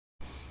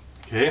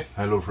Okay,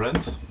 hello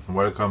friends,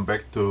 welcome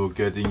back to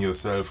Getting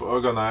Yourself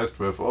Organized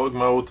with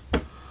OrgMode.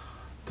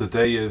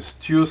 Today is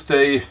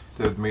Tuesday,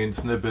 that means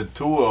Snippet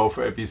 2 of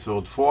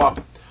episode 4,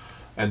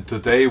 and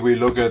today we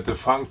look at the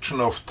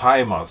function of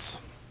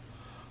timers.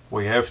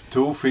 We have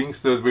two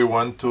things that we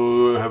want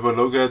to have a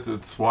look at.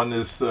 One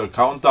is a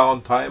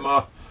countdown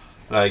timer,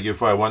 like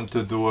if I want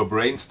to do a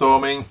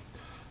brainstorming,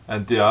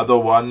 and the other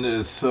one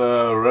is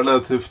a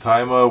relative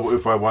timer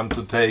if I want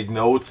to take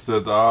notes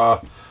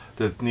that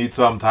need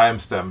some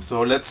timestamp.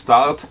 So let's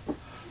start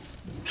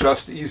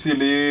just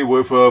easily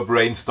with a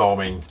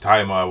brainstorming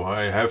timer.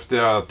 I have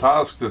there a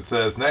task that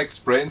says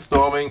next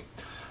brainstorming,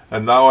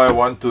 and now I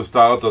want to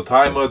start a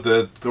timer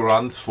that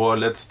runs for,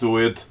 let's do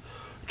it,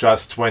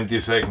 just 20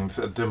 seconds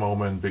at the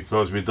moment,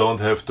 because we don't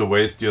have to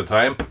waste your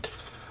time.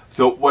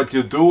 So what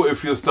you do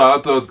if you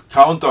start a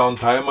countdown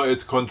timer,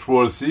 it's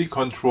Control C,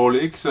 Control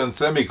X and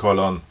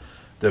semicolon.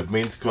 That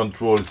means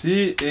Control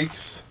C,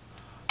 X,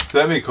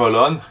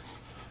 semicolon,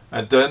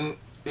 and then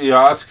he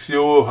asks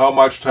you how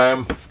much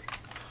time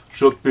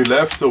should be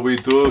left. So we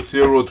do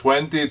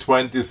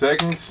 20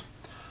 seconds.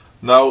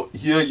 Now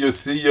here you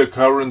see your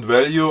current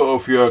value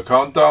of your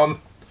countdown.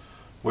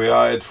 We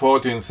are at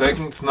 14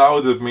 seconds now.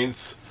 That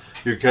means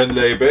you can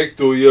lay back,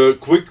 do your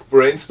quick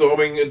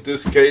brainstorming. In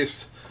this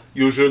case,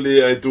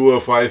 usually I do a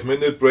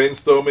 5-minute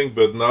brainstorming,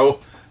 but now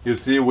you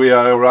see we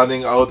are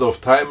running out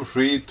of time.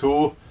 3,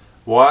 2,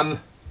 1,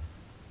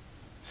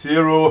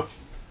 0.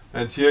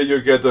 And here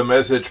you get a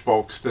message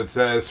box that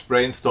says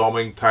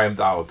brainstorming timed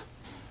out,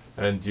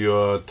 and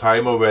your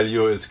timer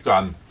value is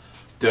gone.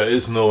 There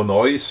is no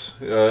noise,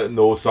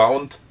 no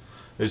sound.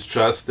 It's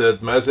just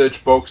that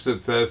message box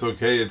that says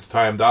okay, it's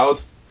timed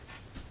out.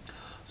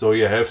 So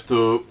you have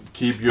to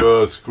keep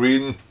your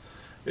screen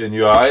in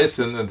your eyes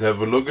and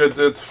have a look at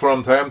it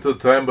from time to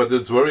time, but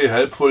it's very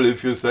helpful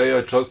if you say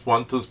I just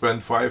want to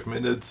spend 5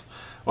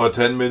 minutes or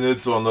 10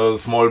 minutes on a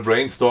small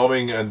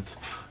brainstorming and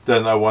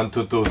then I want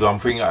to do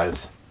something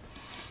else.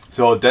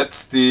 So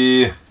that's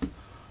the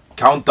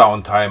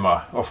countdown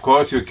timer. Of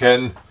course you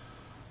can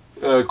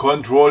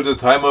control the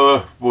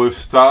timer with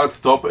start,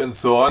 stop and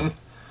so on.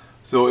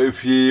 So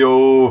if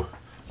you,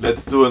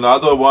 let's do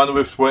another one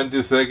with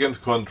 20 seconds,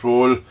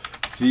 Control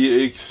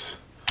CX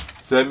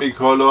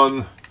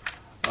semicolon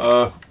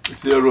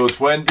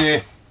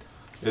 0:20,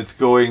 it's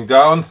going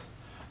down.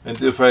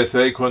 And if I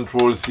say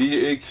Control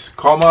CX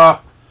comma,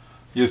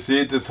 you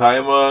see the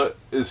timer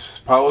is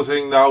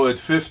pausing now at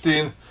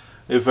 15.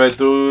 If I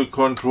do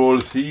Control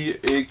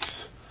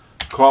CX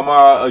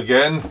comma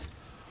again,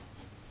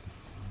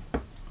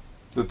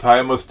 the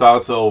timer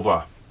starts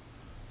over,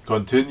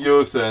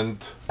 continues,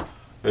 and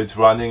it's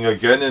running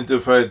again. And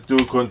if I do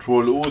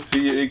Control U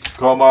CX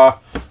comma,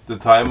 the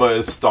timer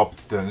is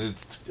stopped, then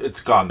it's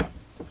gone.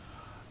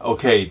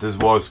 Okay, this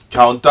was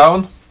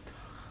countdown,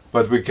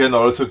 but we can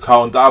also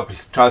count up.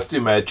 Just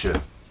imagine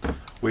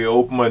we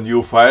open a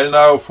new file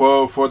now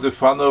for the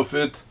fun of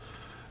it,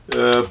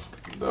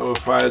 a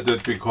file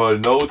that we call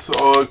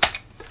notes.org,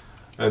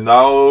 and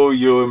now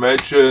you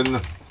imagine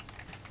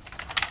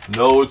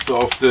notes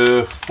of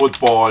the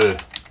football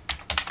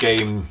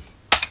game.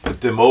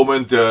 At the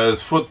moment there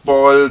is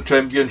football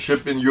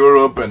championship in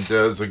Europe and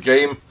there is a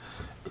game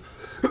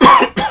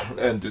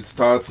and it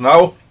starts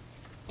now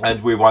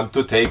and we want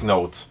to take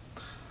notes.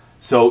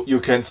 So you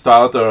can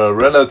start a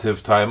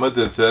relative timer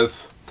that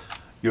says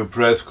you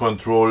press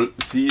Control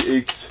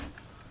CX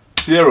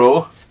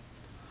 0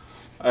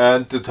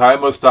 and the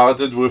timer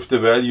started with the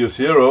value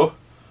 0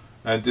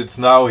 and it's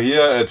now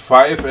here at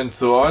 5 and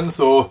so on.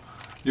 So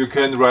you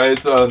can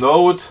write a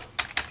note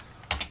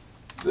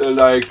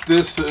like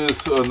this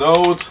is a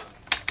note,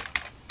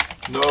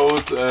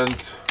 and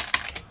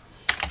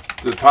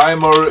the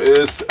timer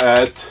is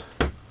at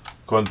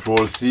Control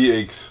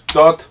CX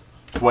dot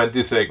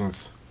 20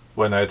 seconds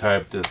when I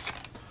type this.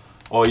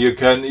 Or you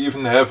can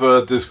even have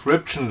a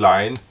description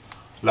line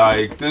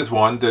like this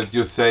one that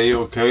you say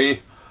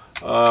okay,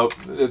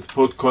 let's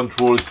put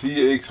Control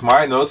CX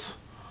minus,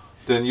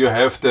 then you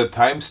have the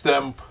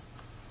timestamp.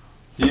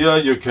 Here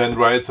you can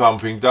write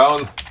something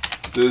down.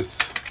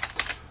 This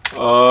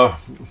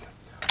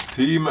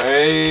team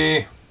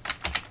A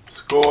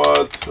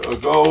scored a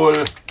goal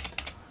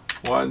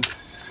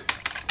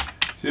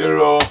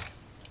 1-0.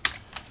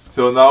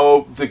 So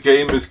now the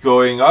game is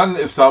going on.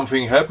 If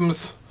something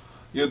happens,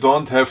 you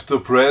don't have to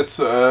press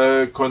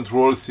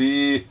Control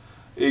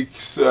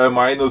CX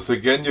minus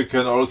again. You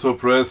can also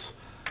press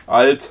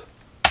Alt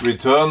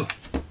return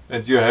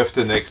and you have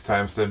the next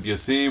timestamp. You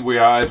see we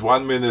are at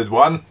 1 minute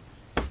 1,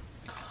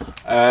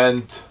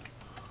 and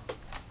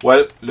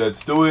well,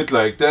 let's do it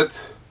like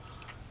that.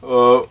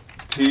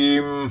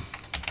 Team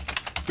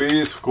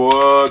B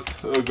scored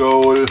a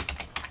goal,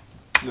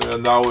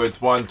 now it's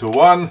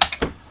 1-1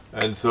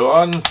 and so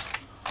on,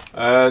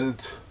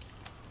 and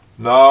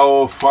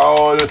now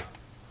foul,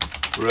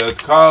 red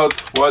card,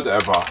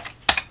 whatever.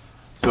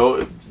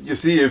 So you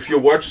see, if you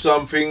watch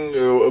something,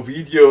 a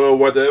video or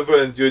whatever,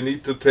 and you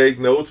need to take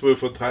notes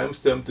with a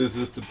timestamp, this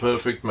is the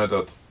perfect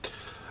method.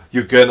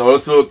 You can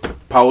also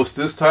pause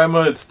this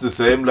timer. It's the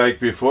same like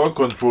before.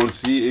 Control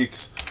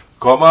CX,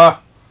 comma,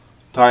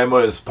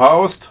 timer is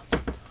paused,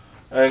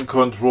 and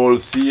Control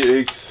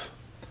CX,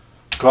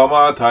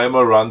 comma,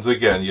 timer runs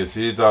again. You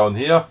see down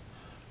here,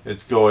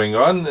 it's going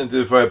on, and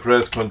if I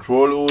press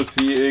Control O,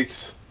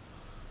 CX,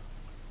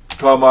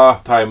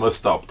 comma, timer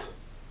stopped.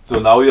 So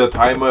now your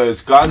timer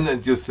is gone,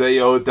 and you say,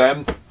 oh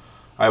damn,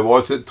 I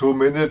was at 2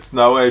 minutes,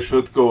 now I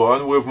should go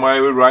on with my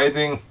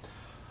writing,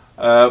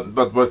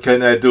 but what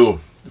can I do?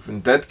 If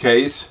in that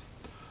case,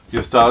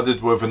 you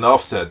started with an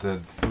offset.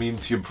 That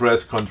means you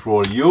press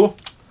Control U,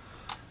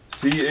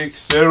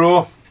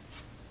 CX0,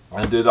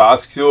 and it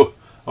asks you,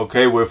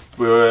 okay, with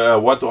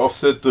what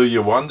offset do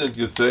you want? And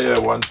you say, I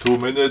want 2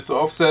 minutes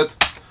offset.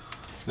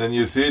 Then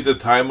you see the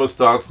timer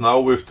starts now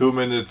with 2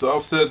 minutes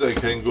offset. I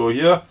can go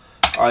here,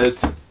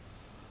 Alt,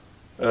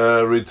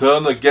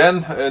 return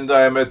again, and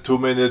I am at 2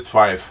 minutes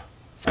 5.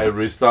 I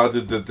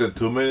restarted at the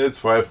 2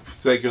 minutes, 5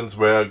 seconds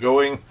were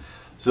going.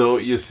 So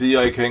you see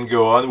I can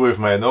go on with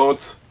my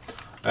notes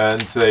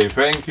and say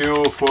thank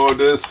you for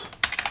this,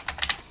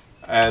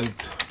 and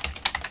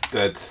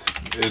that's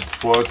it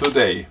for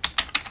today.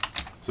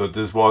 So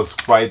this was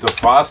quite a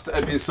fast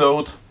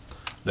episode.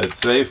 Let's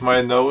save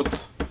my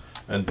notes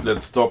and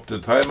let's stop the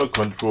timer.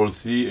 Control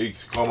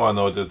CX, comma,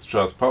 now that's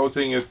just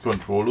pausing it.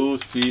 Control U,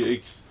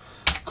 CX,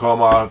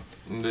 comma,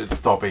 it's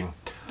stopping.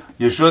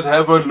 You should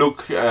have a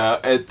look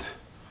at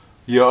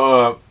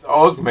your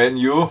org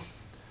menu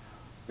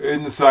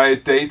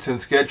inside dates and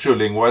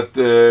scheduling, what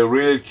the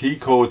real key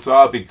codes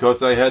are,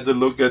 because I had a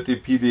look at the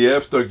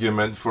PDF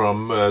document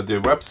from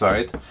the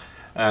website,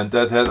 and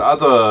that had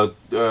other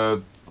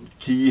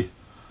key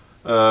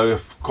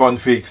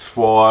configs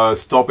for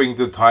stopping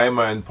the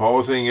timer and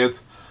pausing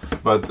it,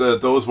 but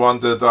those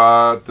ones that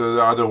are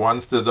the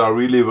ones that are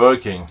really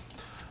working.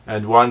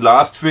 And one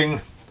last thing,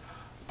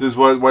 this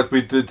what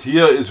we did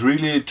here is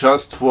really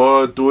just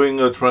for doing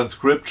a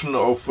transcription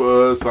of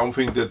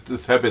something that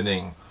is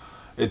happening.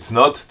 It's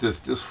not,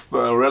 this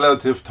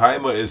relative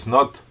timer is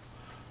not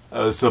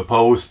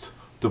supposed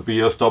to be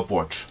a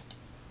stopwatch.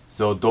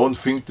 So don't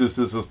think this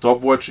is a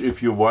stopwatch.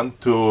 If you want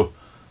to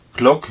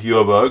clock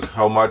your work,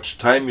 how much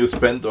time you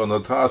spend on a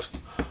task,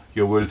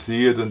 you will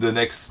see it in the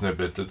next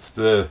snippet. It's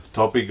the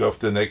topic of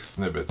the next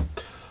snippet.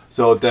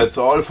 So that's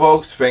all,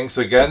 folks. Thanks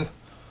again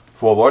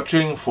for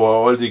watching, for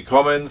all the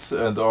comments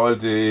and all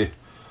the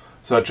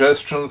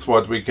suggestions,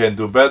 what we can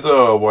do better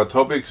or what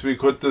topics we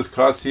could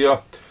discuss here.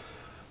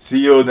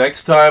 See you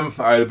next time.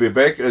 I'll be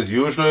back as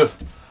usual.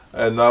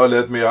 And now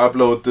let me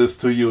upload this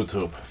to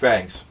YouTube.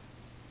 Thanks.